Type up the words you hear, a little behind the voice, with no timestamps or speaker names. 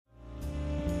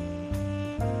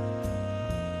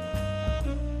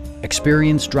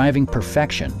Experience driving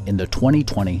perfection in the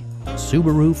 2020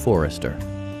 Subaru Forester.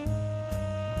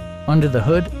 Under the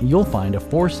hood, you'll find a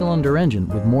 4-cylinder engine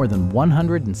with more than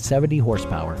 170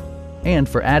 horsepower. And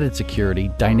for added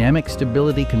security, dynamic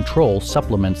stability control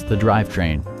supplements the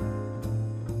drivetrain.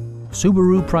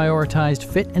 Subaru prioritized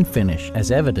fit and finish as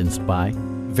evidenced by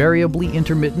variably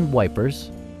intermittent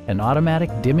wipers, an automatic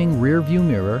dimming rear view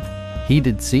mirror,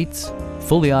 heated seats,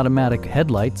 fully automatic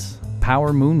headlights,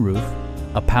 power moonroof,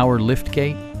 a power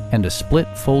liftgate, and a split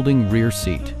folding rear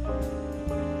seat.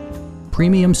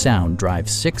 Premium sound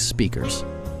drives 6 speakers,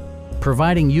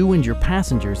 providing you and your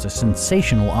passengers a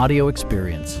sensational audio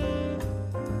experience.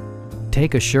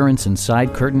 Take assurance in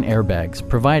side curtain airbags,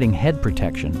 providing head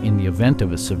protection in the event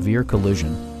of a severe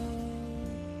collision.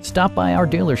 Stop by our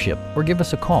dealership or give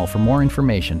us a call for more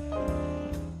information.